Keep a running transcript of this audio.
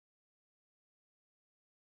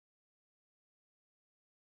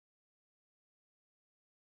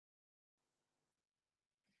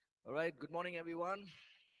All right, good morning, everyone.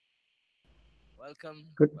 Welcome.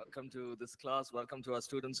 Good, Welcome to this class. Welcome to our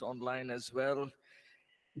students online as well.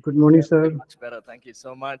 good morning, Yeah, sir. doing much better. Thank you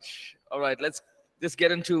so much. All right, let's just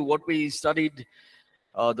get into what we studied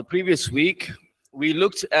the previous week. We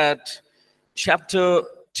looked at chapter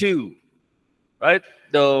 2, right?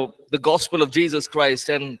 The gospel of Jesus Christ.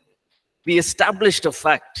 And we established a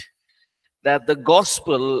fact that the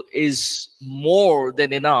gospel is more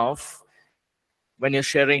than enough when you're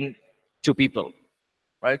sharing to people,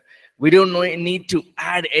 right? We don't need to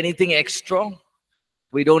add anything extra.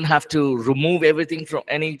 We don't have to remove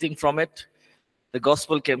anything from it. The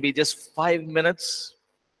gospel can be just 5 minutes.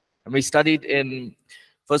 And we studied in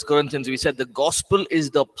First Corinthians, we said the gospel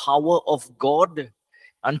is the power of God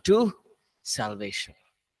unto salvation.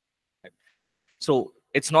 So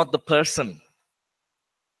it's not the person,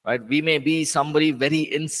 right? We may be somebody very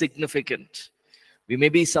insignificant. We may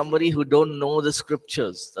be somebody who don't know the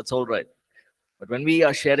scriptures. That's all right. But when we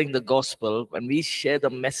are sharing the gospel, when we share the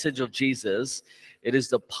message of Jesus, it is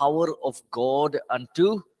the power of God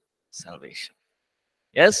unto salvation.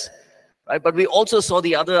 Yes? Right? But we also saw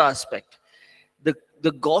the other aspect.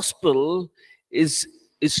 The gospel is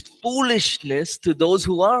foolishness to those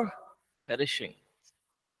who are perishing.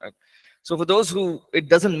 Right? So for those who it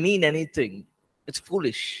doesn't mean anything, it's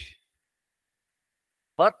foolish.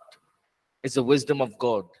 But it's the wisdom of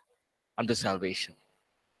God unto salvation.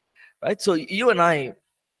 Right? So you and I,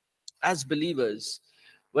 as believers,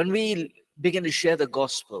 when we begin to share the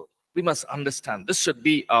gospel, we must understand this should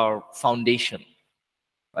be our foundation,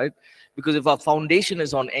 right? Because if our foundation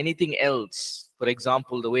is on anything else, for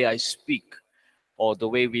example, the way I speak, or the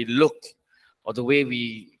way we look, or the way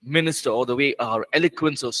we minister, or the way our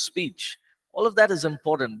eloquence of speech, all of that is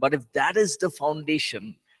important. But if that is the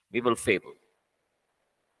foundation, we will fail.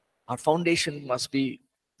 Our foundation must be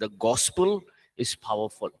the gospel is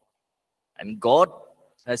powerful. And God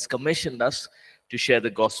has commissioned us to share the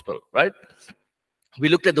gospel, right? We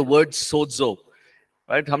looked at the word sozo,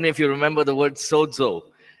 right? How many of you remember the word sozo,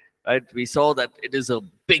 right? We saw that it is a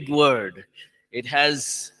big word. It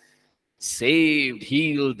has saved,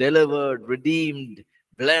 healed, delivered, redeemed,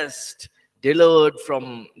 blessed, delivered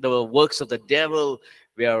from the works of the devil.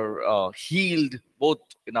 We are healed both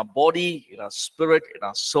in our body, in our spirit, in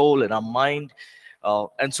our soul, in our mind.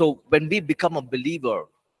 And so when we become a believer,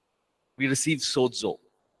 we receive sozo.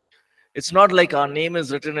 It's not like our name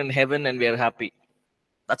is written in heaven and we are happy.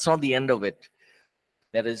 That's not the end of it.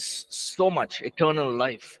 There is so much eternal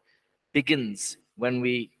life begins when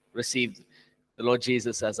we receive the Lord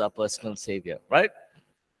Jesus as our personal Savior, right?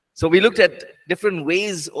 So we looked at different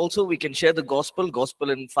ways also we can share the gospel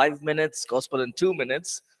in 5 minutes, gospel in 2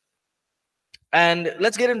 minutes. And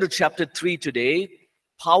let's get into chapter 3 today,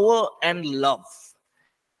 power and love.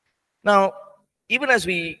 Now, even as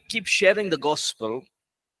we keep sharing the gospel,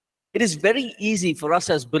 it is very easy for us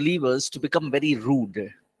as believers to become very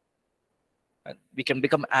rude. We can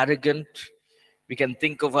become arrogant. We can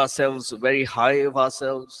think of ourselves very high of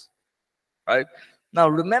ourselves, right? Now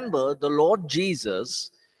remember, the Lord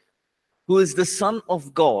Jesus, who is the Son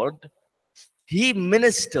of God, he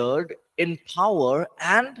ministered in power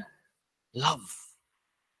and love.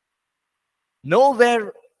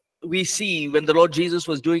 Nowhere we see when the Lord Jesus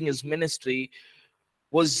was doing his ministry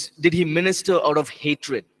did he minister out of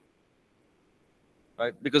hatred,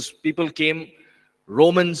 right? Because people came,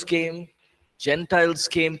 Romans came, Gentiles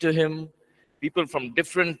came to him, people from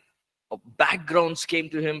different backgrounds came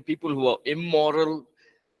to him, people who are immoral,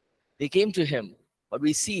 they came to him. But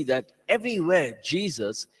we see that everywhere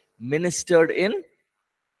Jesus ministered in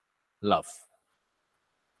love,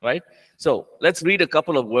 right? So let's read a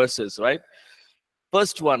couple of verses, right?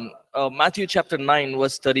 First one, Matthew chapter 9,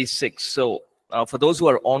 verse 36. So for those who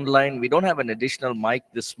are online, we don't have an additional mic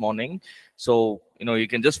this morning. So, you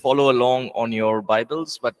can just follow along on your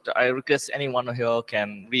Bibles. But I request anyone here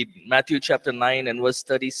can read Matthew chapter 9 and verse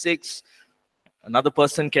 36. Another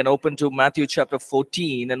person can open to Matthew chapter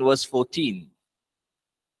 14 and verse 14.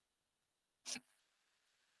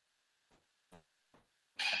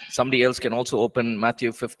 Somebody else can also open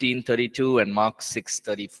Matthew 15:32 and Mark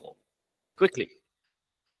 6:34. Quickly.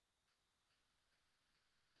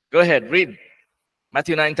 Go ahead, read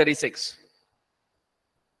Matthew 9:36.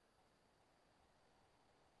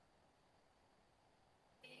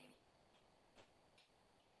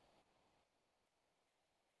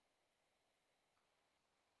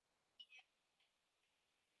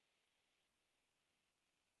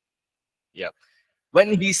 Yeah.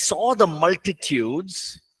 When he saw the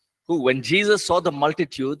multitudes, when Jesus saw the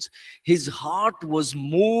multitudes, his heart was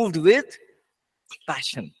moved with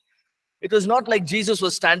passion. It was not like Jesus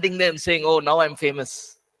was standing there and saying, "Oh, now I'm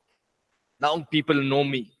famous." Now people know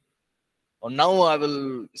me. Or now I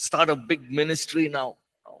will start a big ministry now.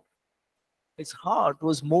 No. His heart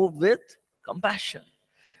was moved with compassion.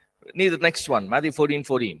 Need the next one, Matthew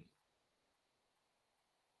 14:14.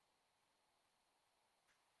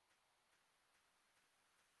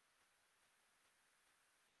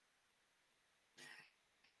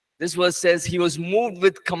 This verse says he was moved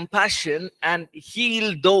with compassion and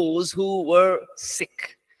healed those who were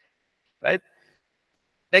sick. Right?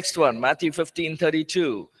 Next one, Matthew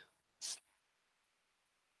 15:32.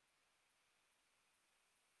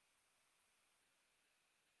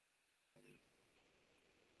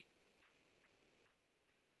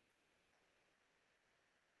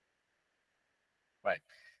 Right.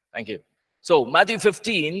 Thank you. So Matthew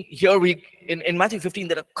 15, here in Matthew 15,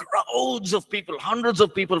 there are crowds of people, hundreds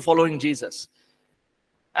of people following Jesus.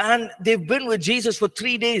 And they've been with Jesus for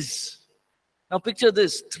 3 days. Now picture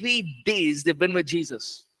this, 3 days they've been with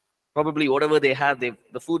Jesus. Probably whatever they had,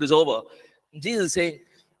 the food is over. Jesus is saying,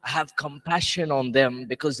 I have compassion on them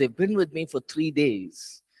because they've been with me for 3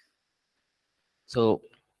 days. So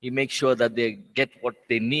he makes sure that they get what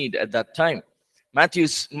they need at that time. Mark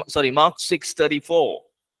 6:34.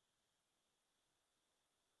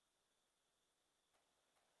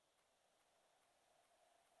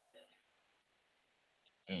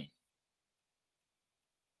 Mm.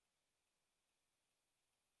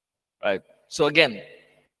 Right. So again,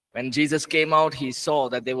 when Jesus came out, he saw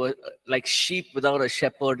that they were like sheep without a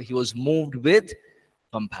shepherd. He was moved with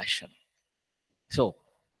compassion. So,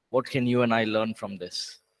 what can you and I learn from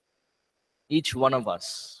this? Each one of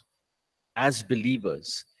us, as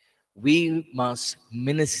believers, we must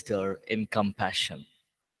minister in compassion.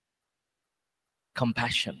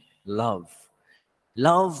 Compassion, love.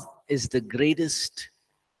 Love is the greatest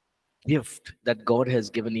gift that God has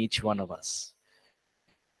given each one of us.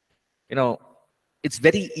 You know, it's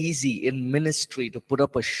very easy in ministry to put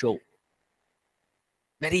up a show.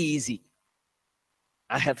 Very easy.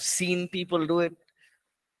 I have seen people do it.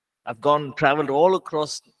 I've traveled all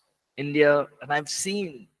across India, and I've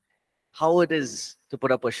seen how it is to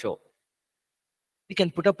put up a show. We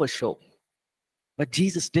can put up a show, but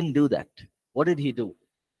Jesus didn't do that. What did he do?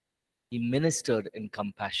 He ministered in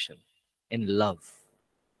compassion, in love.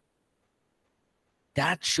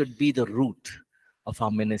 That should be the root of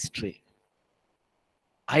our ministry.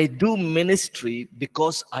 I do ministry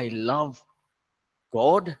because I love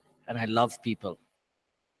God and I love people.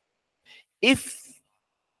 If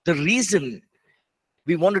the reason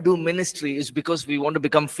we want to do ministry is because we want to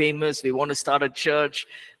become famous, we want to start a church,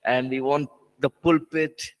 and we want the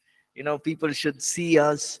pulpit, people should see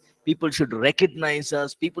us, people should recognize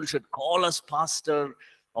us, people should call us pastor,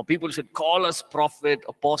 or people should call us prophet,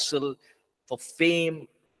 apostle, for fame.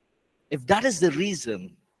 If that is the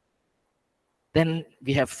reason, then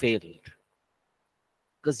we have failed.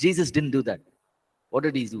 Because Jesus didn't do that. What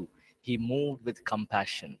did he do? He moved with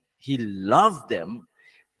compassion. He loved them.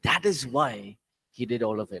 That is why he did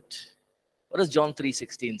all of it. What does John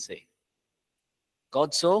 3:16 say?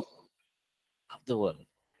 God so loved the world.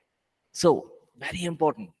 So, very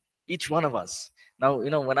important. Each one of us. Now,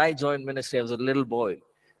 when I joined ministry, I was a little boy,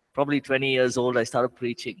 probably 20 years old. I started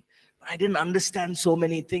preaching. But I didn't understand so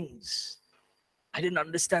many things. I didn't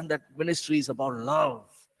understand that ministry is about love.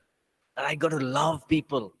 That I got to love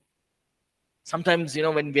people. Sometimes,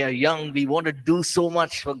 when we are young, we want to do so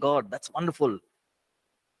much for God. That's wonderful.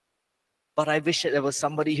 But I wish there was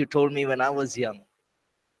somebody who told me when I was young,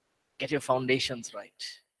 get your foundations right.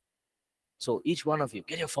 So each one of you,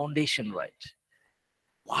 get your foundation right.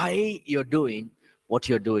 Why you're doing what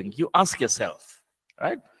you're doing. You ask yourself,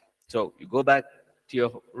 right? So you go back to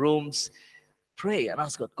your rooms, pray and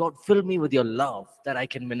ask God, God, fill me with your love that I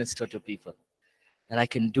can minister to people, that I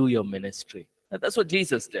can do your ministry. And that's what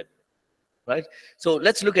Jesus did, right? So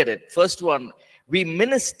let's look at it. First one, we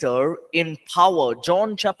minister in power.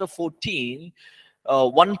 John chapter 14,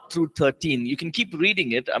 1 through 13. You can keep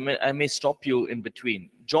reading it. I may stop you in between.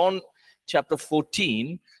 John chapter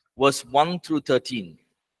 14, verse 1 through 13.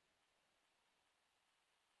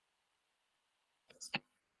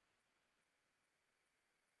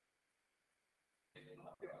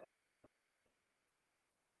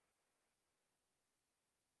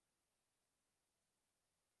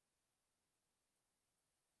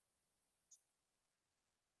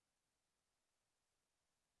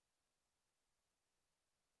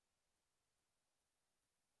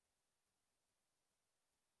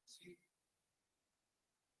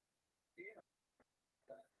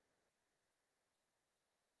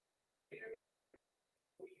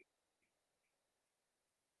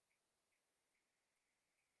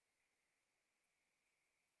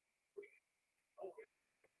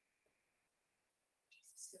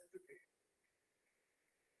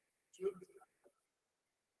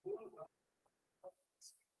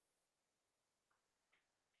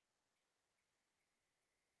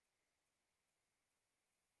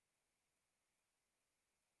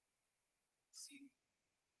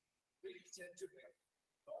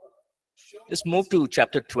 Just move to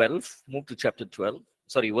chapter 12. Move to chapter 12.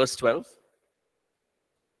 Sorry, verse 12.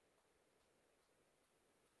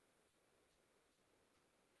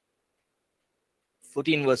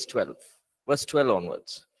 14 verse 12. Verse 12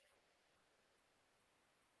 onwards.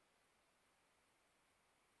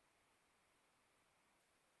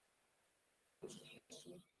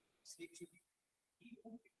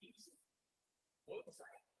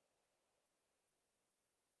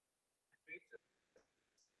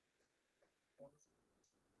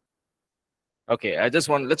 Okay,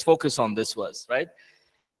 let's focus on this verse, right?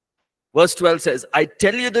 Verse 12 says, I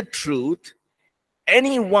tell you the truth,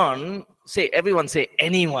 everyone say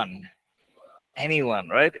anyone. Anyone,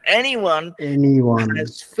 right? Anyone Anyone.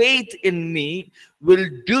 has faith in me will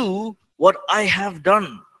do what I have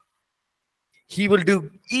done. He will do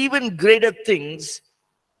even greater things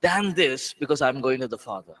than this because I'm going to the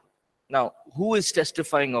Father. Now, who is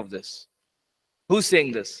testifying of this? Who's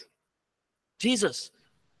saying this? Jesus.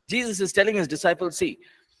 Jesus is telling his disciples, see,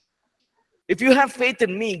 if you have faith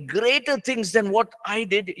in me, greater things than what I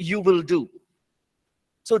did, you will do.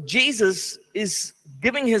 So Jesus is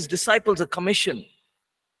giving his disciples a commission.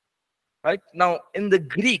 Right? Now, in the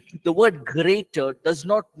Greek, the word greater does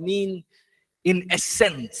not mean in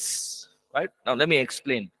essence. Right? Now, let me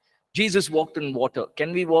explain. Jesus walked on water.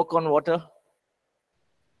 Can we walk on water?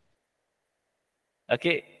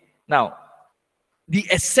 Okay. Now, the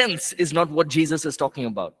essence is not what Jesus is talking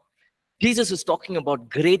about. Jesus is talking about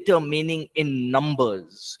greater meaning in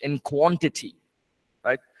numbers, in quantity.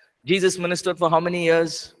 Right? Jesus ministered for how many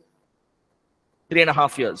years?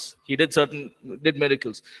 3.5 years. He did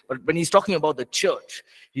miracles. But when he's talking about the church,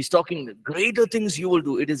 he's talking the greater things you will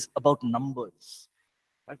do. It is about numbers.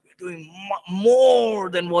 Right? We're doing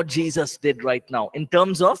more than what Jesus did right now in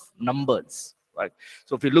terms of numbers. Right?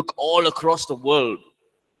 So if you look all across the world,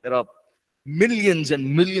 there are millions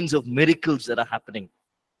and millions of miracles that are happening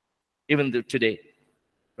even today.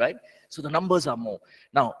 Right? So the numbers are more.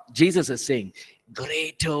 Now, Jesus is saying,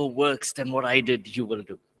 greater works than what I did, you will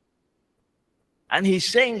do. And he's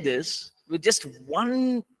saying this with just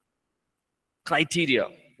one criteria.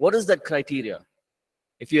 What is that criteria?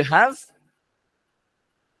 If you have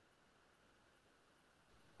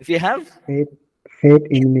faith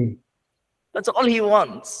in me. That's all he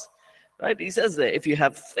wants. Right? He says there, if you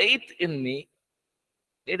have faith in me,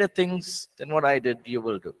 greater things than what I did, you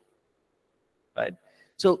will do. Right?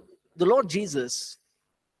 So the Lord Jesus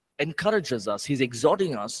encourages us, he's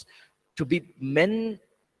exhorting us to be men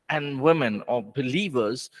and women or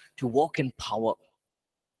believers to walk in power.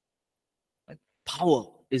 Right? Power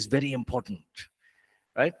is very important.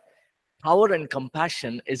 Right? Power and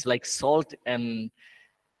compassion is like salt and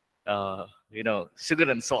sugar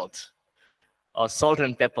and salt, or salt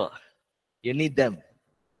and pepper. You need them,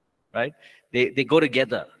 right? They go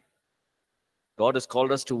together. God has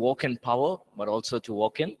called us to walk in power, but also to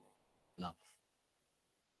walk in love.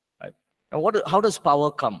 Right? And how does power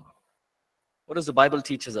come? What does the Bible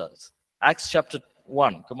teaches us? Acts chapter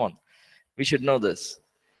 1. Come on, we should know this.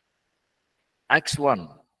 Acts 1.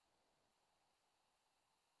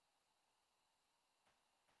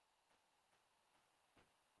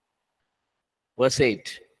 Verse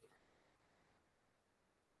 8.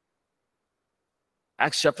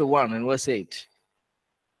 Acts chapter 1 and verse 8.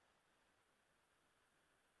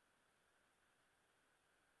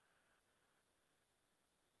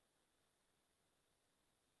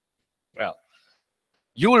 Well,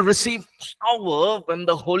 you will receive power when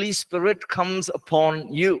the Holy Spirit comes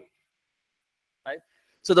upon you. Right?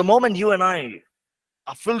 So the moment you and I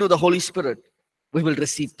are filled with the Holy Spirit, we will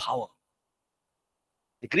receive power.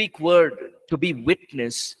 The Greek word to be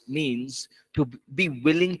witness means to be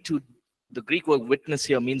willing to, the Greek word witness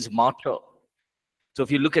here means martyr. So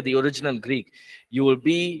if you look at the original Greek, you will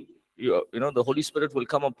be, the Holy Spirit will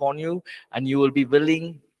come upon you and you will be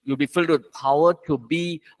willing, you'll be filled with power to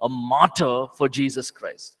be a martyr for Jesus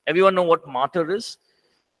Christ. Everyone know what martyr is?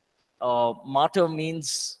 Martyr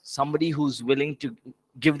means somebody who's willing to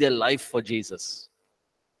give their life for Jesus,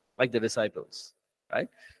 like the disciples, right?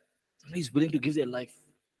 Somebody's willing to give their life.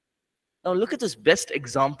 Now look at this best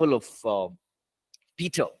example of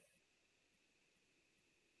Peter.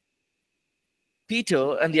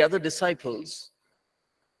 Peter and the other disciples,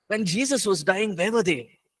 when Jesus was dying, where were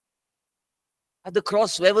they? At the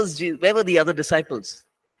cross, where were the other disciples?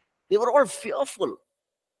 They were all fearful.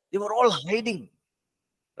 They were all hiding,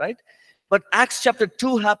 right? But Acts chapter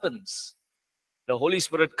 2 happens. The Holy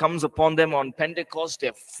Spirit comes upon them on Pentecost.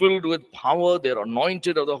 They're filled with power. They're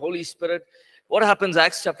anointed of the Holy Spirit. What happens?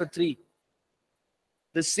 Acts chapter 3.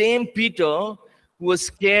 The same Peter who was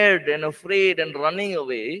scared and afraid and running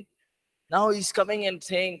away, now he's coming and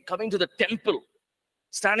saying, coming to the temple,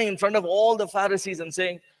 standing in front of all the Pharisees and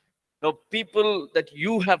saying, the people that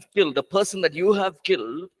you have killed, the person that you have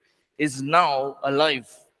killed is now alive.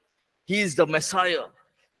 He is the Messiah.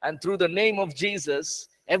 And through the name of Jesus,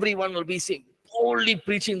 everyone will be saved. Boldly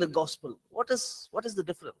preaching the gospel. What is the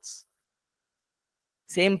difference?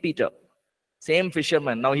 Same Peter, same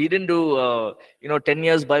fisherman. Now he didn't do 10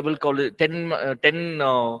 years Bible college,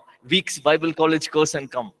 10 weeks Bible college course and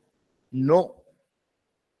come. No,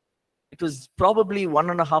 it was probably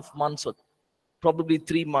 1.5 months or probably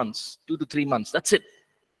 3 months, 2 to 3 months. That's it.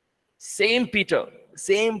 Same Peter,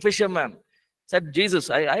 same fisherman said, Jesus,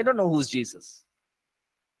 I don't know who's Jesus.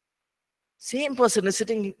 Same person is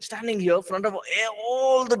standing here in front of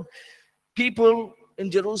all the people in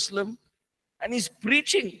Jerusalem, and he's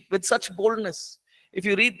preaching with such boldness. If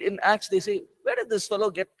you read in Acts, they say, where did this fellow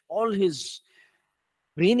get all his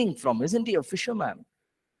training from? Isn't he a fisherman?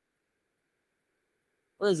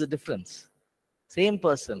 What is the difference? Same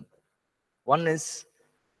person. One is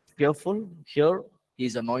fearful. Here, he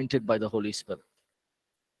is anointed by the Holy Spirit.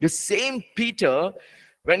 The same Peter,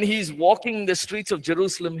 when he's walking the streets of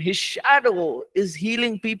Jerusalem, his shadow is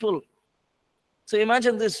healing people. So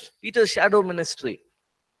imagine this, Peter's shadow ministry.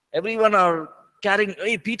 Everyone are carrying,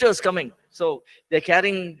 hey, Peter's coming. So they're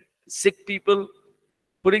carrying sick people,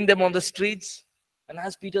 putting them on the streets. And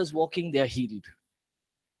as Peter's walking, they're healed.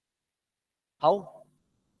 How?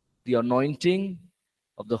 The anointing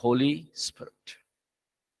of the Holy Spirit.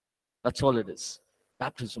 That's all it is.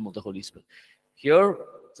 Baptism of the Holy Spirit. Here,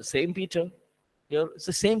 it's the same Peter. Here, it's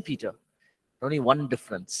the same Peter. Only one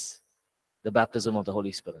difference. The baptism of the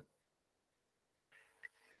Holy Spirit.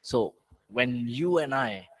 So, when you and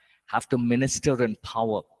I have to minister in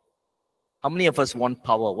power, how many of us want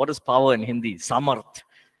power? What is power in Hindi? Samarth.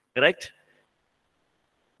 Correct?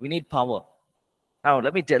 We need power. Now,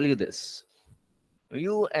 let me tell you this.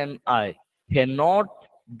 You and I cannot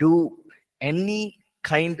do any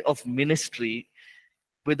kind of ministry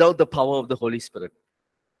without the power of the Holy Spirit.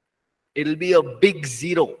 It'll be a big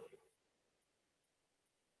zero.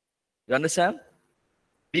 You understand?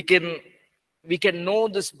 We can know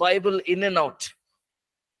this Bible in and out.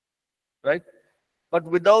 Right? But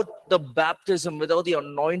without the baptism, without the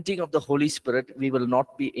anointing of the Holy Spirit, we will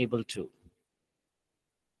not be able to.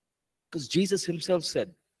 Because Jesus himself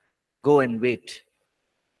said, go and wait.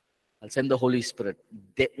 I'll send the Holy Spirit.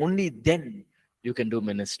 Only then you can do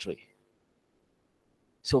ministry.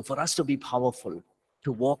 So for us to be powerful,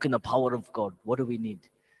 to walk in the power of God, what do we need?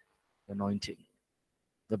 Anointing.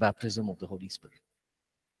 The baptism of the Holy Spirit.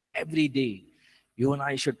 Every day, you and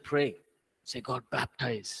I should pray. Say, God,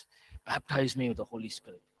 baptize me with the Holy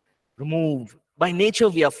Spirit. Remove. By nature,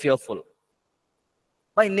 we are fearful.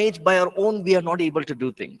 By our own, we are not able to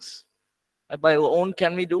do things. By our own,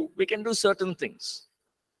 can we do? We can do certain things.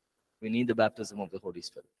 We need the baptism of the Holy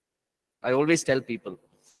Spirit. I always tell people,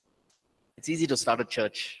 it's easy to start a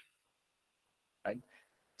church, right?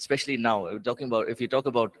 Especially now. If you talk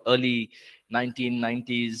about early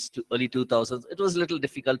 1990s to early 2000s, it was a little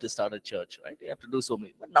difficult to start a church, right? You have to do so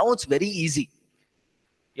many. But now it's very easy.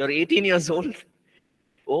 You're 18 years old.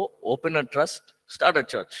 Oh, open a trust, start a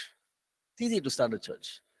church. It's easy to start a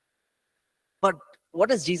church. But what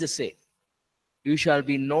does Jesus say? You shall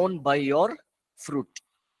be known by your fruit.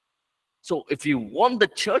 So if you want the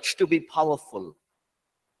church to be powerful,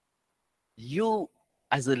 you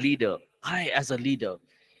as a leader, I as a leader,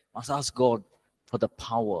 must ask God for the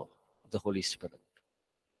power of the Holy Spirit.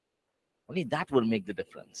 Only that will make the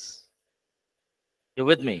difference. You're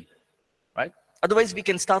with me, right? Otherwise, we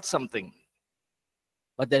can start something,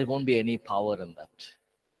 but there won't be any power in that.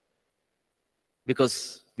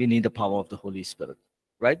 Because we need the power of the Holy Spirit,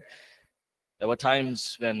 right? There were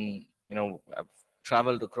times when, I've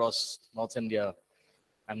traveled across North India,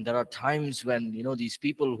 and there are times when, these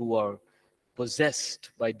people who are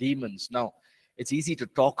possessed by demons. Now, it's easy to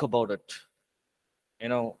talk about it.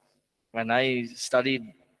 When I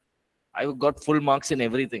studied, I got full marks in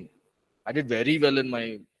everything. I did very well in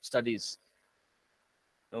my studies,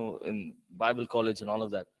 in Bible college and all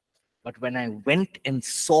of that. But when I went and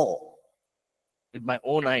saw with my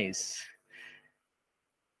own eyes,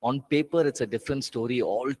 on paper, it's a different story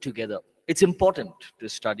altogether. It's important to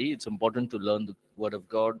study. It's important to learn the Word of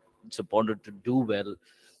God. It's important to do well.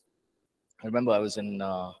 I remember I was in,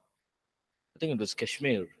 I think it was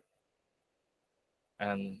Kashmir,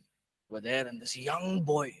 and we're there, and this young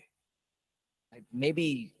boy, like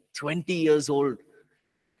maybe 20 years old,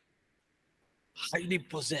 highly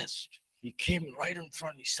possessed. He came right in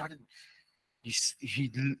front.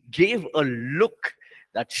 He gave a look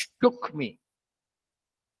that shook me.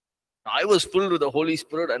 I was filled with the Holy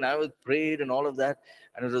Spirit and I was prayed and all of that.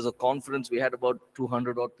 And it was a conference. We had about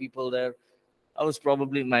 200 odd people there. I was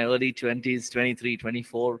probably in my early 20s, 23,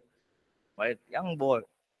 24, right? Young boy.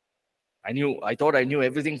 I thought I knew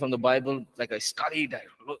everything from the Bible. Like I studied, I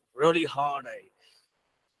looked really hard.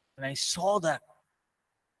 And I saw that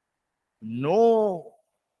no,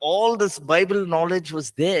 all this Bible knowledge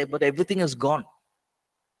was there, but everything is gone.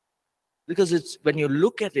 Because it's when you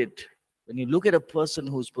look at it, when you look at a person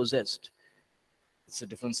who's possessed, it's a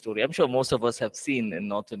different story. I'm sure most of us have seen in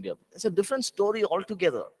North India. It's a different story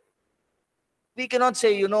altogether. We cannot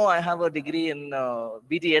say, I have a degree in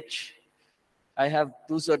BTH. I have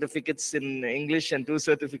 2 certificates in English and 2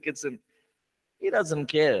 certificates in. He doesn't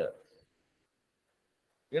care.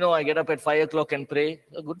 I get up at 5 o'clock and pray.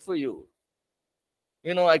 Oh, good for you.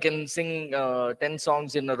 I can sing 10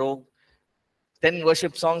 songs in a row, 10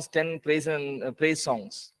 worship songs, 10 praise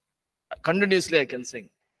songs. Continuously I can sing.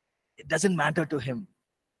 It doesn't matter to him.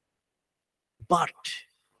 But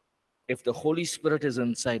if the Holy Spirit is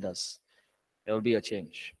inside us, there will be a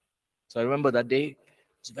change. So I remember that day, I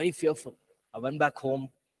was very fearful. I went back home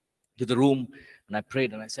to the room and I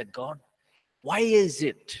prayed and I said, God, why is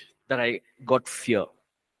it that I got fear?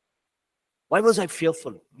 Why was I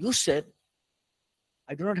fearful? You said,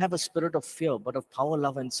 I do not have a spirit of fear, but of power,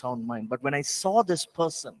 love, and sound mind. But when I saw this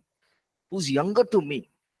person who's younger to me,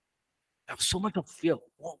 I have so much of fear.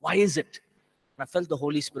 Why is it? And I felt the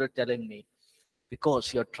Holy Spirit telling me,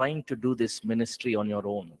 because you're trying to do this ministry on your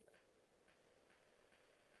own.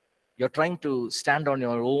 You're trying to stand on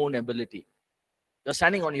your own ability. You're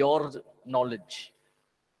standing on your knowledge.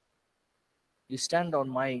 You stand on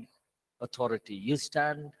my authority. You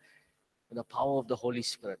stand with the power of the Holy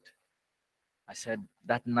Spirit.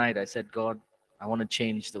 That night, I said, God, I want to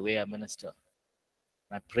change the way I minister.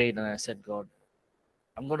 And I prayed and I said, God,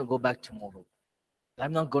 I'm going to go back tomorrow.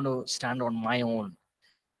 I'm not going to stand on my own.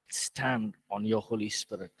 Stand on your Holy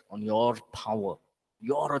Spirit, on your power,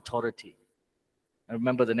 your authority. I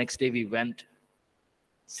remember the next day we went.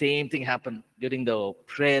 Same thing happened during the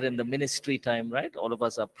prayer and the ministry time, right? All of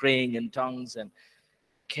us are praying in tongues and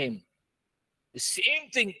came. The same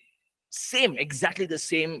thing, exactly the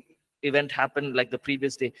same event happened like the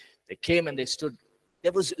previous day. They came and they stood.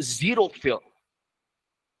 There was zero fear.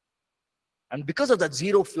 And because of that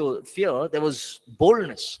zero fear, there was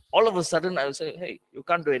boldness. All of a sudden, I was saying, hey, you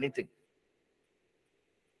can't do anything.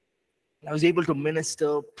 And I was able to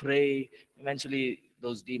minister, pray. Eventually,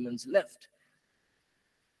 those demons left.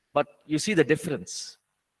 But you see the difference.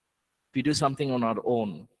 If we do something on our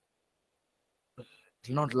own, it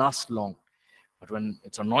will not last long. But when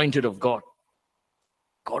it's anointed of God,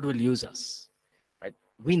 God will use us. Right?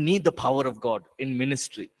 We need the power of God in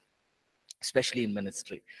ministry, especially in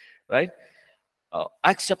ministry. Right?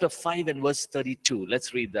 Acts chapter 5 and verse 32.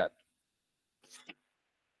 Let's read that.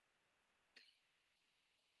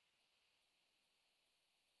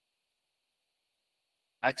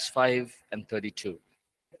 Acts 5 and 32.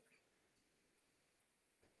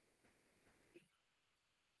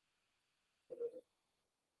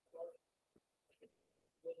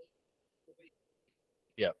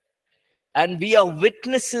 Yeah. And we are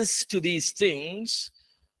witnesses to these things,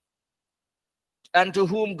 and to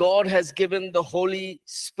whom God has given the Holy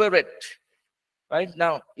Spirit. Right?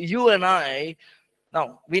 Now, you and I,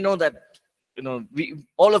 we know that,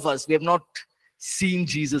 all of us, we have not seen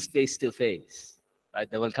Jesus face to face. Right?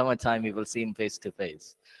 There will come a time we will see him face to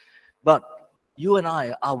face. But you and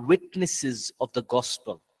I are witnesses of the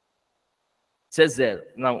gospel. It says there.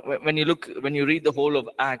 Now, when you read the whole of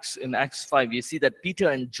Acts, in Acts 5, you see that Peter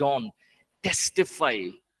and John testify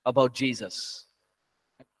about Jesus.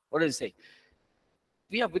 What does it say?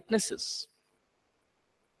 We are witnesses.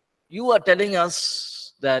 You are telling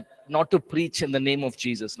us that not to preach in the name of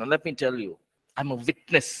Jesus. Now, let me tell you, I'm a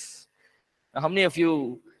witness. Now, how many of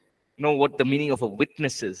you know what the meaning of a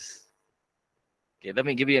witness is? Okay, let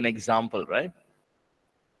me give you an example, right?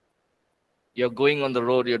 You're going on the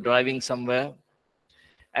road, you're driving somewhere,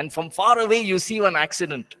 and from far away, you see an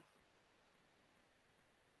accident.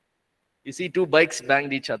 You see 2 bikes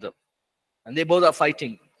banged each other, and they both are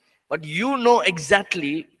fighting. But you know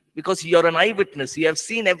exactly, because you're an eyewitness, you have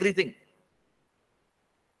seen everything.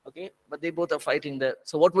 Okay, but they both are fighting there.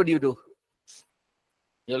 So what would you do?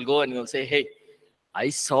 You'll go and you'll say, hey, I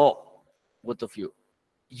saw both of you.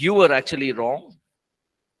 You were actually wrong.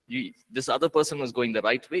 This other person was going the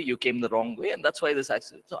right way. You came the wrong way. And that's why this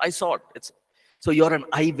accident. So I saw it. So you're an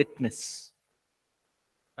eyewitness.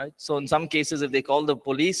 Right? So in some cases, if they call the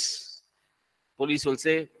police, police will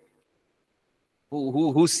say,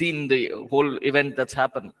 who's seen the whole event that's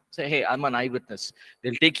happened? Say, hey, I'm an eyewitness.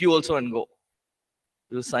 They'll take you also and go.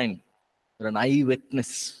 You sign. You're an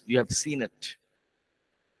eyewitness. You have seen it.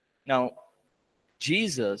 Now,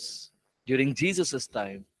 Jesus, during Jesus'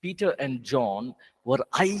 time, Peter and John were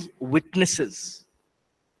eyewitnesses.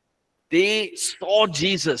 They saw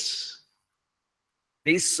Jesus.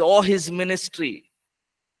 They saw his ministry.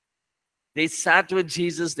 They sat with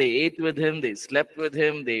Jesus, they ate with him, they slept with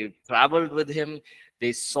him, they traveled with him,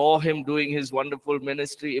 they saw him doing his wonderful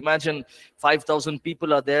ministry. Imagine 5,000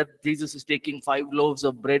 people are there. Jesus is taking 5 loaves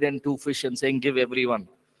of bread and 2 fish and saying, give everyone.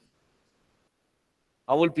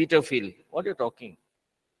 How will Peter feel? What are you talking?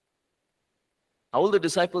 How will the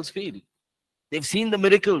disciples feel? They've seen the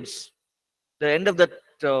miracles. The end of that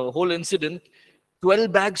whole incident, 12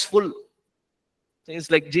 bags full. It's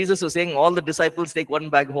like Jesus was saying, all the disciples take 1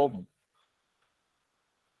 bag home.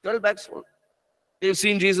 12 bags full. They've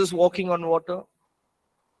seen Jesus walking on water.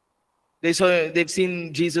 They've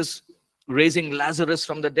seen Jesus raising Lazarus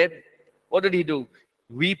from the dead. What did he do?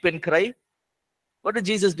 Weep and cry? What did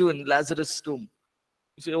Jesus do in Lazarus' tomb?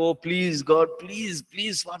 He said, oh, please, God, please,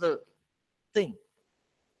 please, Father. Think.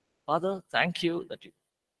 Father, thank you that you...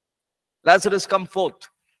 Lazarus, come forth.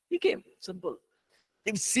 He came. Simple.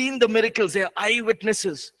 They've seen the miracles. They are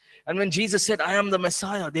eyewitnesses. And when Jesus said, I am the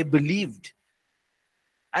Messiah, they believed.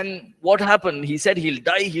 And what happened? He said he'll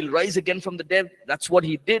die, he'll rise again from the dead. That's what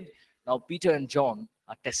he did. Now Peter and John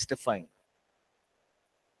are testifying.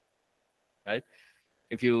 Right?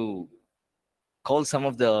 If you call some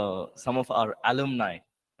of our alumni,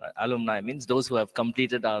 right? Alumni means those who have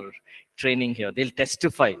completed our training here, they'll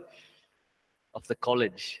testify of the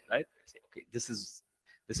college, right? Say, okay, this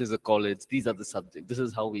is a college, these are the subjects, this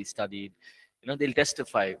is how we studied. They'll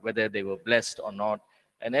testify whether they were blessed or not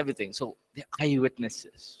and everything. So they're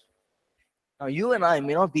eyewitnesses. Now you and I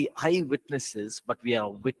may not be eyewitnesses, but we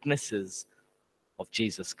are witnesses of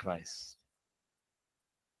Jesus Christ.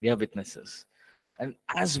 We are witnesses. And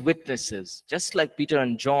as witnesses, just like Peter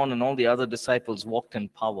and John and all the other disciples walked in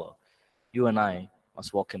power, you and I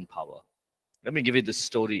must walk in power. Let me give you this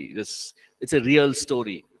story. It's a real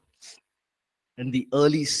story. In the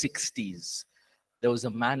early 60s, there was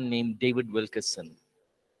a man named David Wilkerson.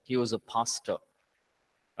 He was a pastor,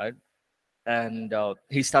 right? And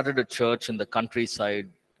he started a church in the countryside,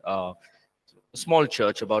 a small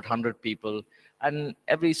church, about 100 people. And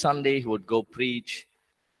every Sunday he would go preach.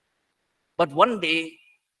 But one day,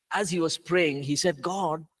 as he was praying, he said,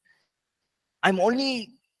 God, I'm only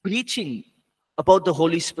preaching about the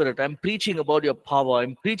Holy Spirit. I'm preaching about your power.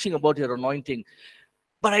 I'm preaching about your anointing.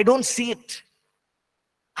 But I don't see it.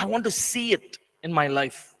 I want to see it in my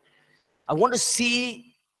life. I want to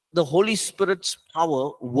see the Holy Spirit's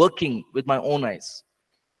power working with my own eyes.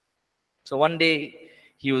 So one day,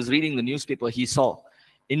 he was reading the newspaper. He saw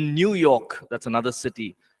in New York, that's another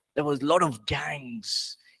city, there was a lot of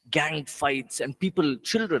gangs, gang fights, and people,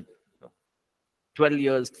 children, 12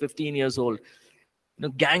 years, 15 years old,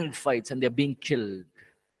 gang fights, and they're being killed.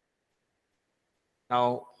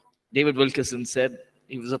 Now, David Wilkerson said,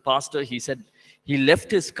 he was a pastor, he said, he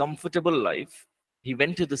left his comfortable life, he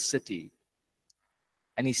went to the city,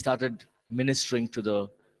 and he started ministering to the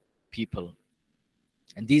people.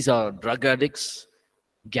 And these are drug addicts,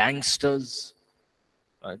 gangsters,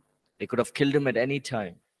 right? They could have killed him at any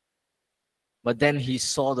time. But then he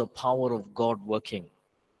saw the power of God working.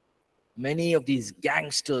 Many of these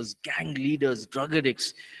gangsters, gang leaders, drug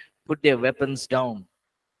addicts put their weapons down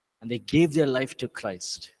and they gave their life to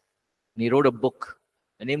Christ. And he wrote a book.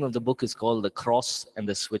 The name of the book is called The Cross and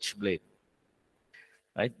the Switchblade.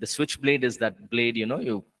 Right? The switchblade is that blade,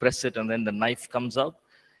 you press it and then the knife comes out.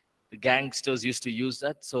 The gangsters used to use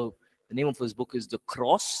that. So the name of his book is The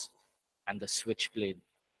Cross and the Switchblade.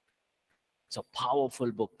 It's a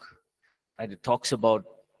powerful book. Right? It talks about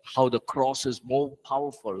how the cross is more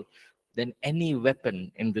powerful than any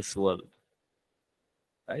weapon in this world.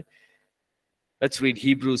 Right? Let's read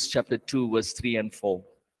Hebrews chapter 2, verse 3 and 4.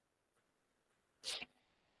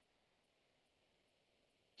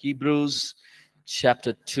 Hebrews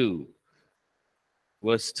chapter 2,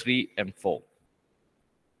 verse 3 and 4.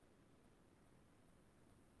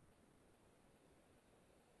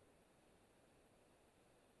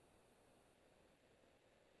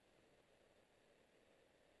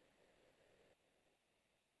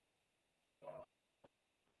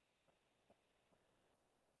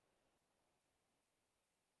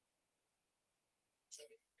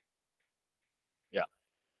 Yeah.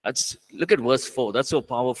 Let's look at verse 4. That's so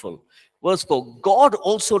powerful. Verse 4, God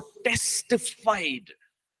also testified.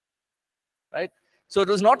 Right? So it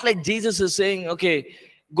was not like Jesus is saying, okay,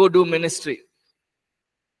 go do ministry.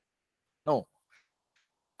 No.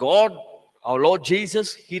 God, our Lord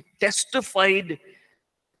Jesus, he testified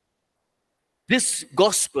this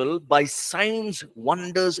gospel by signs,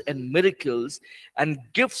 wonders, and miracles and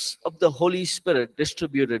gifts of the Holy Spirit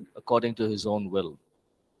distributed according to his own will.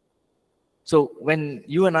 So when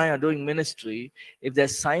you and I are doing ministry, if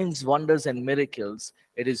there's signs, wonders, and miracles,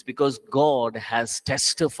 it is because God has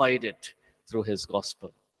testified it through his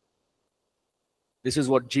gospel. This is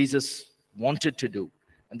what Jesus wanted to do,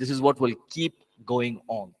 and this is what will keep going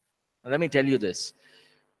on. Now, let me tell you this.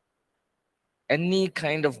 Any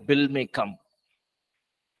kind of bill may come.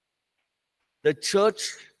 The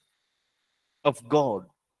church of God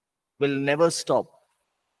will never stop.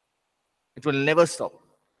 It will never stop.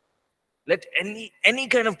 Let any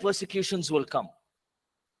kind of persecutions will come.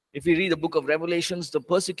 If you read the book of Revelations, the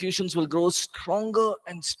persecutions will grow stronger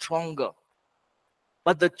and stronger.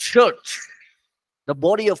 But the church, the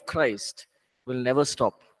body of Christ, will never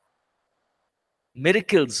stop.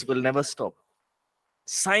 Miracles will never stop.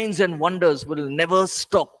 Signs and wonders will never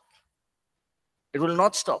stop. It will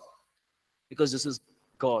not stop because this is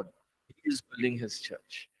God. He is building his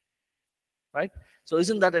church. Right? So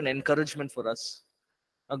isn't that an encouragement for us?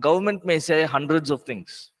 A government may say hundreds of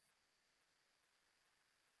things,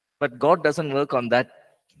 but God doesn't work on that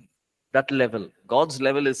level. God's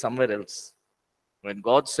level is somewhere else. When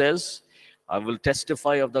God says, I will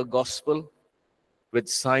testify of the gospel with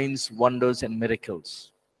signs, wonders, and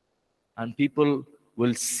miracles. And people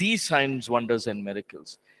will see signs, wonders, and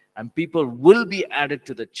miracles. And people will be added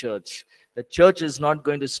to the church. The church is not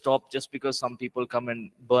going to stop just because some people come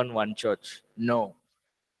and burn one church. No.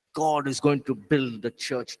 God is going to build the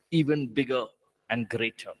church even bigger and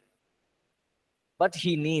greater. But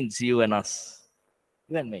he needs you and us.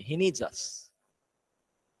 You and me. He needs us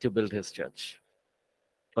to build his church.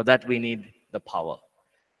 For that, we need the power.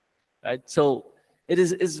 Right? So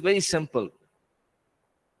it's very simple.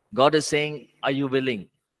 God is saying, are you willing?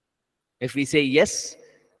 If we say yes,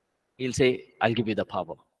 he'll say, I'll give you the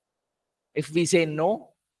power. If we say no,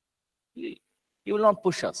 he will not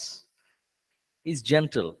push us. He's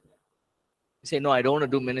gentle. You say, no, I don't want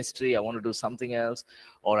to do ministry. I want to do something else.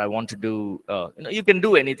 Or I want to do, you can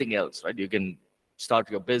do anything else, right? You can start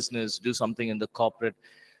your business, do something in the corporate.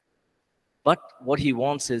 But what he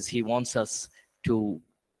wants is he wants us to,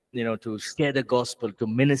 to share the gospel, to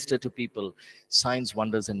minister to people, signs,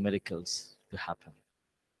 wonders, and miracles to happen.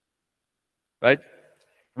 Right?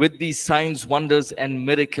 With these signs, wonders, and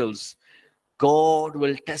miracles, God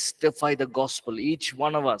will testify the gospel. Each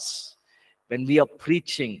one of us, when we are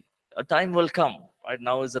preaching, a time will come. Right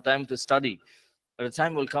now is the time to study. But a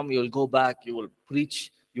time will come, you will go back, you will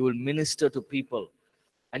preach, you will minister to people.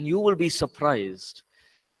 And you will be surprised.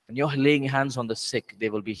 When you're laying hands on the sick, they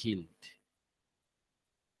will be healed.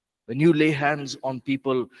 When you lay hands on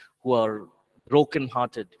people who are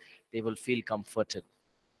brokenhearted, they will feel comforted.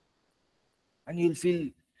 And you'll feel,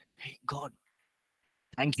 hey, God,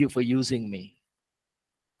 thank you for using me.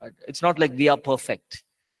 Right? It's not like we are perfect,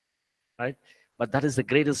 right? But that is the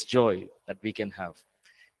greatest joy that we can have,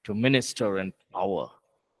 to minister in power,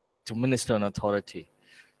 to minister in authority,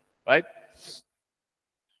 right?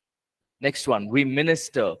 Next one, we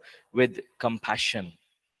minister with compassion.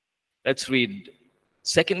 Let's read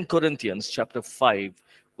 2 Corinthians chapter 5,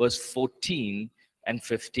 verse 14 and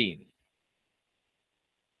 15.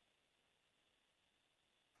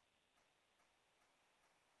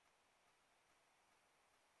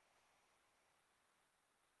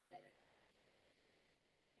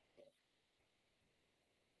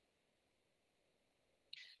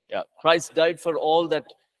 Yeah, Christ died for all, that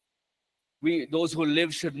we, those who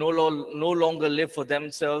live, should no longer live for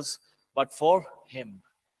themselves, but for him.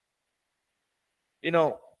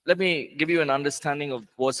 Let me give you an understanding of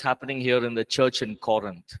what's happening here in the church in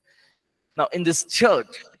Corinth. Now, in this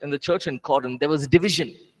church, in the church in Corinth, there was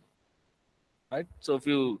division, right? So if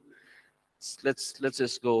you, let's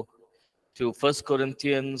just go to 1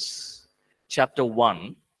 Corinthians chapter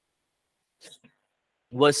 1,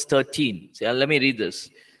 verse 13. See, let me read this,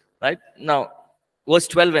 right? Now, verse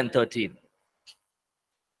 12 and 13.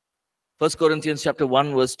 1 Corinthians chapter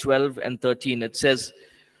 1, verse 12 and 13. It says,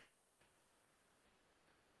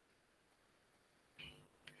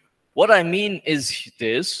 what I mean is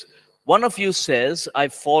this: one of you says, I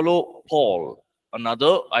follow Paul.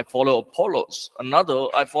 Another, I follow Apollos. Another,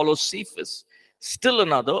 I follow Cephas. Still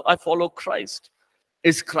another, I follow Christ.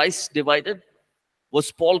 Is Christ divided?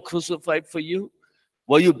 Was Paul crucified for you?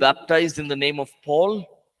 Were you baptized in the name of Paul?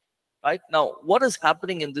 Right? Now, what is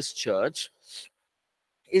happening in this church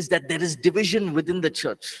is that there is division within the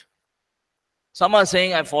church. Some are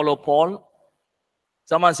saying, I follow Paul.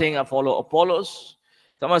 Some are saying, I follow Apollos.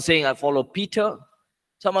 Some are saying, I follow Peter.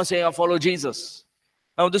 Some are saying, I follow Jesus.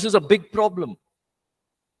 Now, this is a big problem.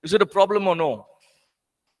 Is it a problem or no?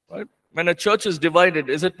 Right? When a church is divided,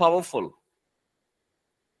 is it powerful?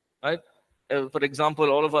 Right? For example,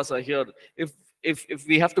 all of us are here. If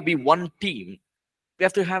we have to be one team, we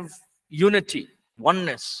have to have unity,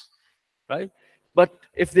 oneness, right? But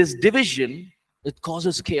if there's division, it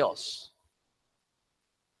causes chaos,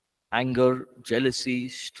 anger, jealousy,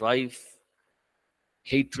 strife,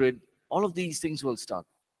 hatred. All of these things will start,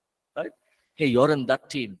 right? Hey, you're in that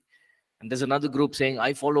team, and there's another group saying,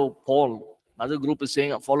 I follow Paul. Another group is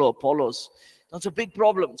saying, I follow Apollos. That's a big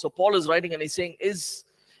problem. So Paul is writing and he's saying, is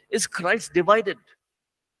Christ divided?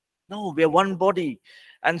 No, we're one body.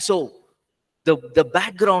 And so the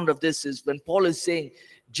background of this is when Paul is saying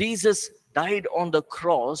Jesus died on the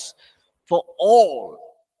cross for all.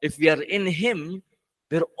 If we are in him,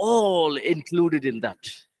 we're all included in that.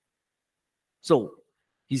 So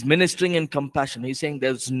he's ministering in compassion. He's saying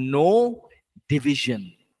there's no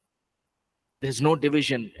division. There's no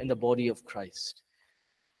division in the body of Christ.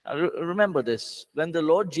 Now, remember this. When the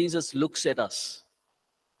Lord Jesus looks at us,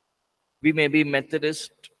 we may be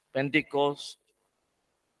Methodist, Pentecost,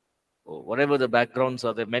 or whatever the backgrounds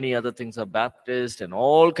are there. Many other things are Baptist and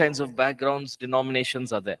all kinds of backgrounds,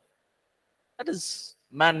 denominations are there. That is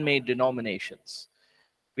man-made denominations.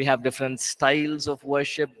 We have different styles of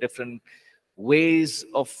worship, different ways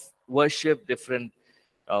of worship, different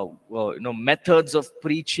methods of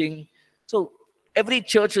preaching. So every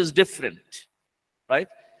church is different, right?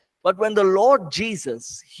 But when the Lord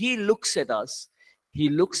Jesus, he looks at us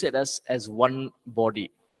as one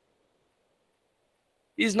body.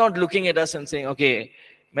 He's not looking at us and saying, okay,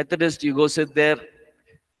 Methodist, you go sit there.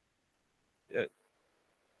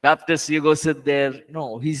 Baptist, you go sit there.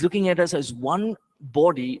 No, he's looking at us as one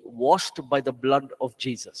body washed by the blood of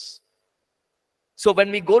Jesus. So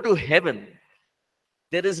when we go to heaven,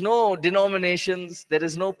 there is no denominations, there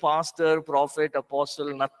is no pastor, prophet,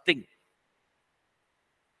 apostle, nothing.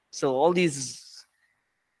 So all these,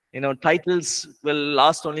 titles will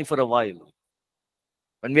last only for a while.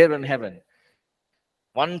 When we are in heaven,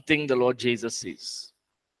 one thing the Lord Jesus sees: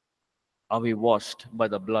 are we washed by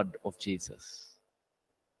the blood of Jesus?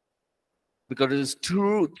 Because it is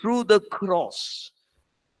through the cross,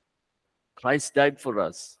 Christ died for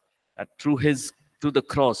us. That through the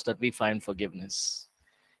cross that we find forgiveness.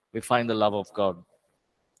 We find the love of God.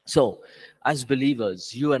 So, as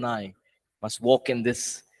believers, you and I must walk in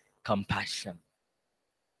this compassion.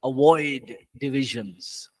 Avoid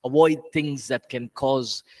divisions. Avoid things that can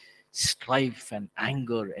cause strife and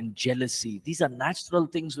anger and jealousy. These are natural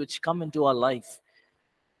things which come into our life.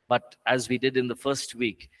 But as we did in the first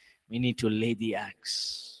week, we need to lay the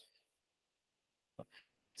axe.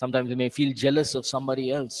 Sometimes we may feel jealous of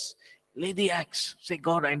somebody else. Lay the axe. Say,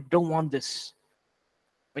 God, I don't want this.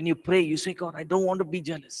 When you pray, you say, God, I don't want to be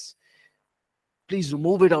jealous. Please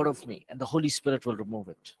remove it out of me, and the Holy Spirit will remove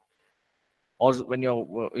it. Or when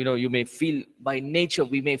you may feel, by nature,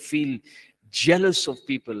 we may feel jealous of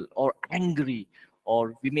people or angry,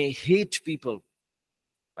 or we may hate people,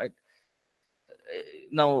 right?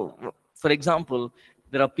 Now, for example,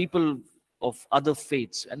 there are people of other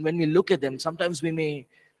faiths, and when we look at them, sometimes our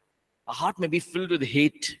heart may be filled with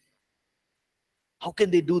hate. How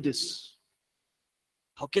can they do this?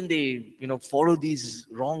 How can they, follow these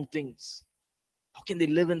wrong things? How can they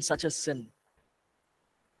live in such a sin?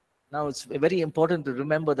 Now, it's very important to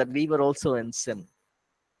remember that we were also in sin,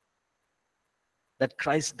 that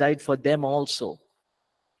Christ died for them also.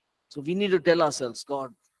 So we need to tell ourselves,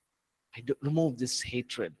 God, remove this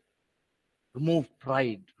hatred, remove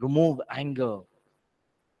pride, remove anger,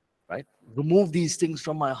 right? Remove these things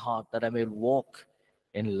from my heart that I may walk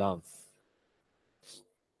in love.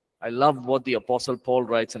 I love what the Apostle Paul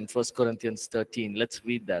writes in 1 Corinthians 13. Let's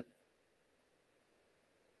read that.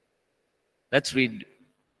 Let's read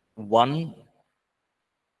 1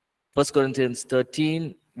 Corinthians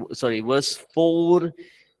 13, verse 4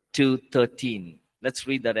 to 13. Let's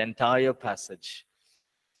read that entire passage.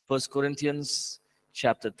 1 Corinthians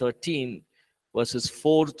chapter 13, verses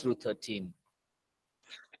 4 through 13.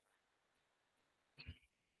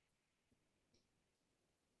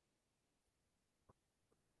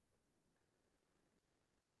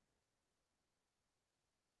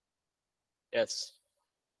 Yes.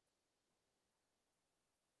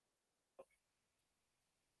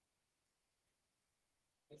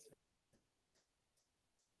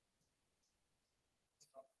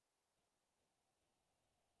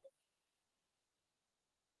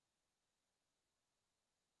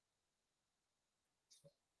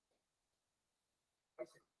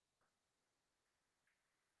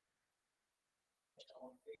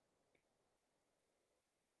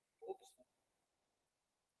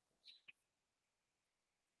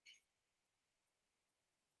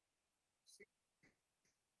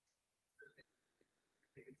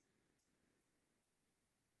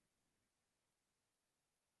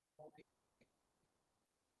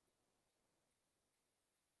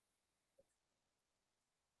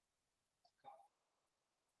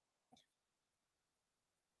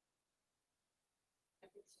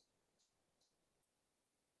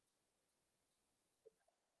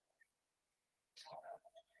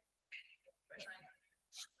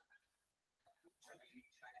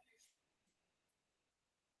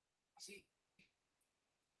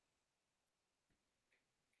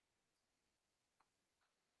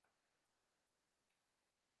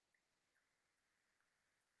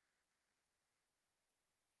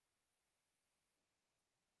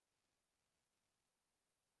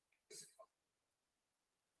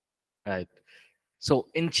 Right. So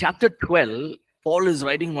in chapter 12, Paul is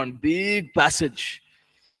writing one big passage.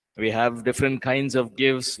 We have different kinds of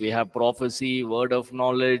gifts. We have prophecy, word of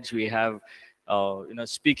knowledge. We have,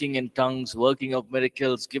 speaking in tongues, working of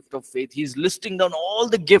miracles, gift of faith. He's listing down all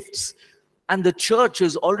the gifts. And the church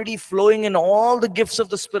is already flowing in all the gifts of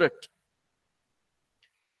the Spirit.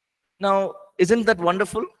 Now, isn't that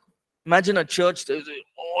wonderful? Imagine a church,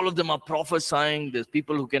 all of them are prophesying. There's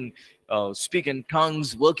people who can speak in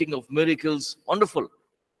tongues, working of miracles. Wonderful.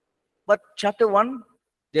 But chapter 1,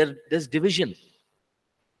 there's division.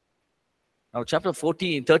 Now, chapter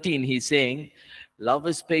 13, he's saying, love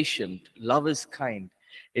is patient, love is kind.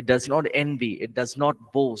 It does not envy, it does not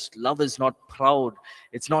boast. Love is not proud,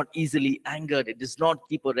 it's not easily angered, it does not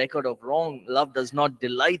keep a record of wrong. Love does not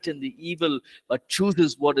delight in the evil, but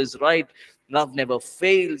chooses what is right. Love never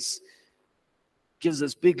fails. Gives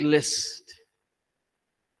this big list.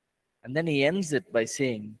 And then he ends it by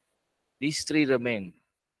saying, these three remain: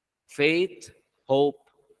 faith, hope,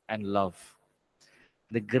 and love.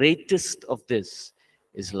 The greatest of this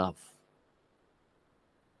is love.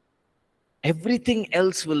 Everything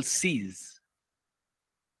else will cease.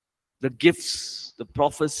 The gifts, the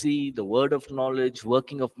prophecy, the word of knowledge,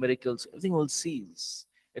 working of miracles, everything will cease.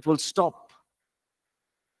 It will stop.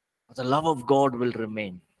 But the love of God will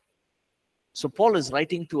remain. So Paul is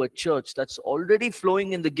writing to a church that's already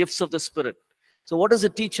flowing in the gifts of the Spirit. So what does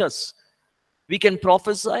it teach us? We can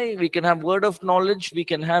prophesy, we can have word of knowledge, we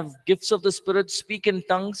can have gifts of the Spirit, speak in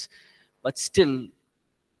tongues, but still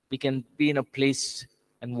we can be in a place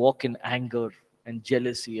and walk in anger and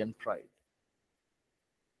jealousy and pride.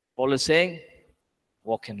 Paul is saying,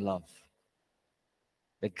 walk in love.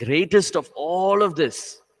 The greatest of all of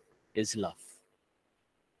this is love.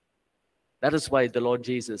 That is why the Lord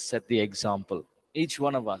Jesus set the example. Each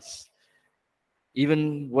one of us,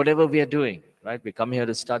 even whatever we are doing, right? We come here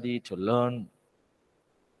to study, to learn.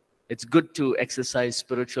 It's good to exercise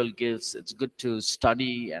spiritual gifts. It's good to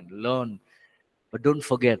study and learn. But don't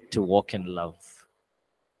forget to walk in love.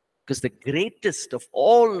 Because the greatest of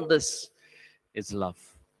all this is love.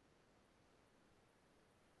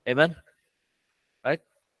 Amen? Right?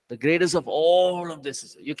 The greatest of all of this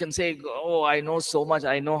is, you can say, oh, I know so much.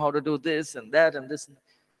 I know how to do this and that and this.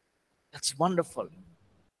 That's wonderful.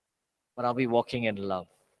 But are we walking in love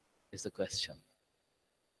is the question.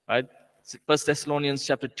 Right? 1 Thessalonians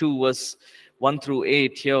chapter 2, verse 1 through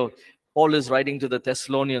 8. Here, Paul is writing to the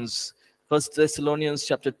Thessalonians. 1 Thessalonians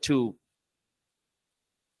chapter 2.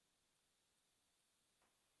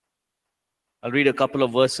 I'll read a couple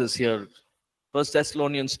of verses here. 1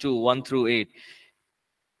 Thessalonians 2, 1 through 8.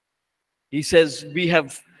 He says, we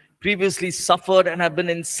have previously suffered and have been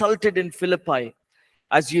insulted in Philippi,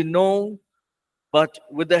 as you know, but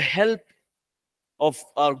with the help of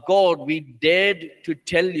our God, we dared to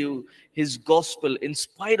tell you his gospel in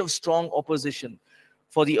spite of strong opposition.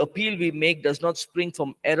 For the appeal we make does not spring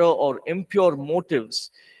from error or impure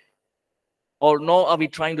motives, or nor are we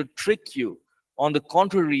trying to trick you. On the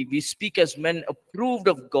contrary, we speak as men approved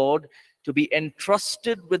of God to be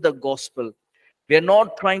entrusted with the gospel. We are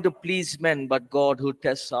not trying to please men, but God who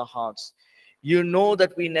tests our hearts. You know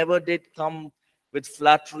that we never did come with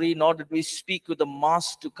flattery, nor did we speak with a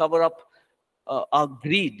mask to cover up our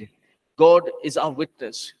greed. God is our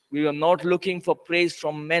witness. We are not looking for praise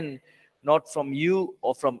from men, not from you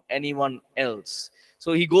or from anyone else.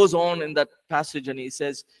 So he goes on in that passage and he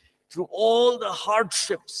says, through all the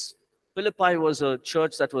hardships, Philippi was a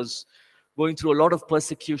church that was going through a lot of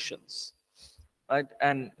persecutions. Right?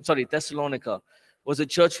 And Thessalonica was a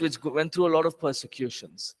church which went through a lot of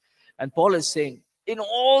persecutions. And Paul is saying, in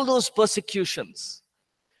all those persecutions,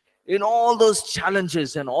 in all those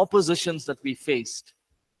challenges and oppositions that we faced,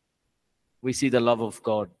 we see the love of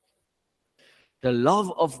God. The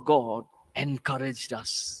love of God encouraged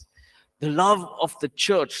us. The love of the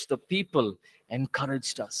church, the people,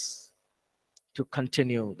 encouraged us to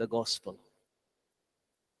continue the gospel.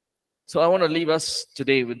 So I want to leave us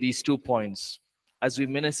today with these 2 points as we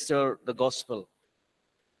minister the gospel.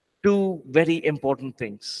 2 very important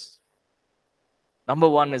things. Number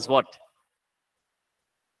 1 is what?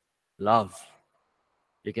 Love.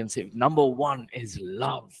 You can say number 1 is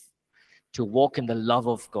love, to walk in the love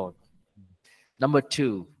of God. Number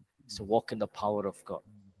 2 is to walk in the power of God.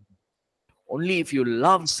 Only if you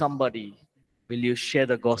love somebody will you share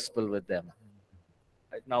the gospel with them.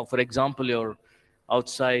 Right now, for example, you're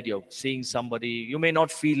outside, you're seeing somebody, you may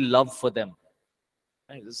not feel love for them.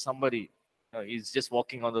 Right? There's somebody, he's just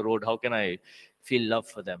walking on the road. How can I feel love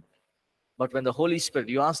for them? But when the Holy Spirit,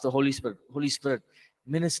 you ask the Holy Spirit,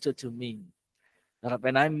 minister to me. That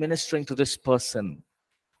when I'm ministering to this person,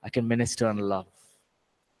 I can minister in love.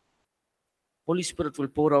 Holy Spirit will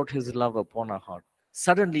pour out His love upon our heart.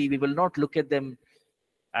 Suddenly, we will not look at them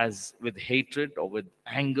as with hatred or with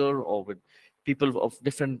anger or with people of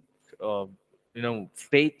different,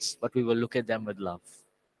 faiths, but we will look at them with love.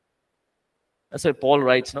 That's why Paul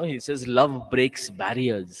writes, no? He says, love breaks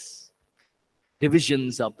barriers.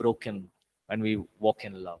 Divisions are broken when we walk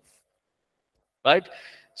in love. Right?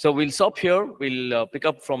 So we'll stop here. We'll pick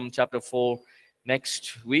up from chapter 4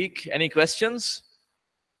 next week. Any questions?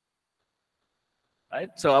 Right?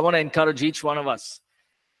 So I want to encourage each one of us.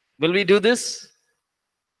 Will we do this?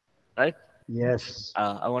 Right? Yes.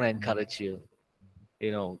 I want to encourage you.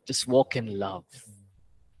 Just walk in love.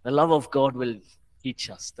 The love of God will teach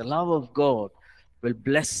us. The love of God will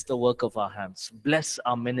bless the work of our hands, bless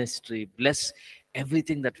our ministry, bless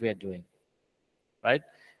everything that we are doing. Right?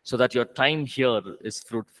 So that your time here is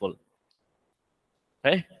fruitful.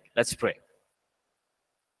 Okay? Let's pray.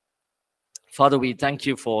 Father, we thank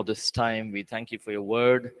you for this time. We thank you for your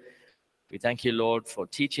word. We thank you, Lord, for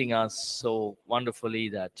teaching us so wonderfully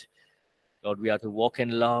that, Lord, we are to walk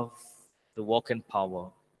in love, to walk in power.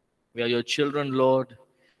 We are your children, Lord.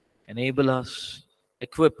 Enable us,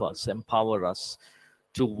 equip us, empower us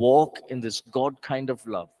to walk in this God kind of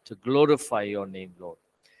love, to glorify your name, Lord.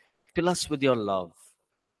 Fill us with your love.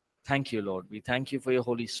 Thank you, Lord. We thank you for your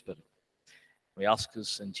Holy Spirit. We ask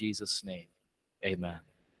this in Jesus' name. Amen.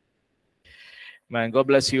 Man, God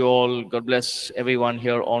bless you all. God bless everyone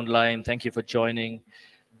here online. Thank you for joining.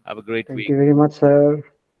 Have a great Thank week. you very much, sir.